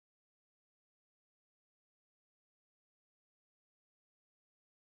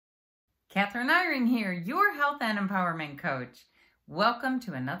Catherine Eyring here, your health and empowerment coach. Welcome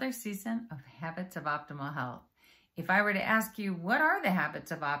to another season of Habits of Optimal Health. If I were to ask you, what are the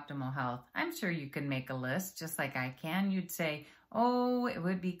habits of optimal health? I'm sure you can make a list just like I can. You'd say, oh, it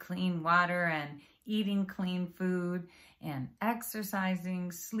would be clean water and eating clean food and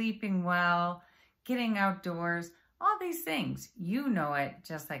exercising, sleeping well, getting outdoors, all these things. You know it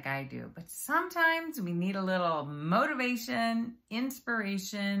just like I do. But sometimes we need a little motivation,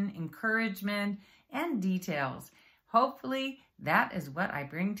 inspiration, encouragement, and details. Hopefully, that is what I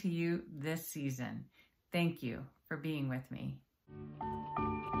bring to you this season. Thank you for being with me.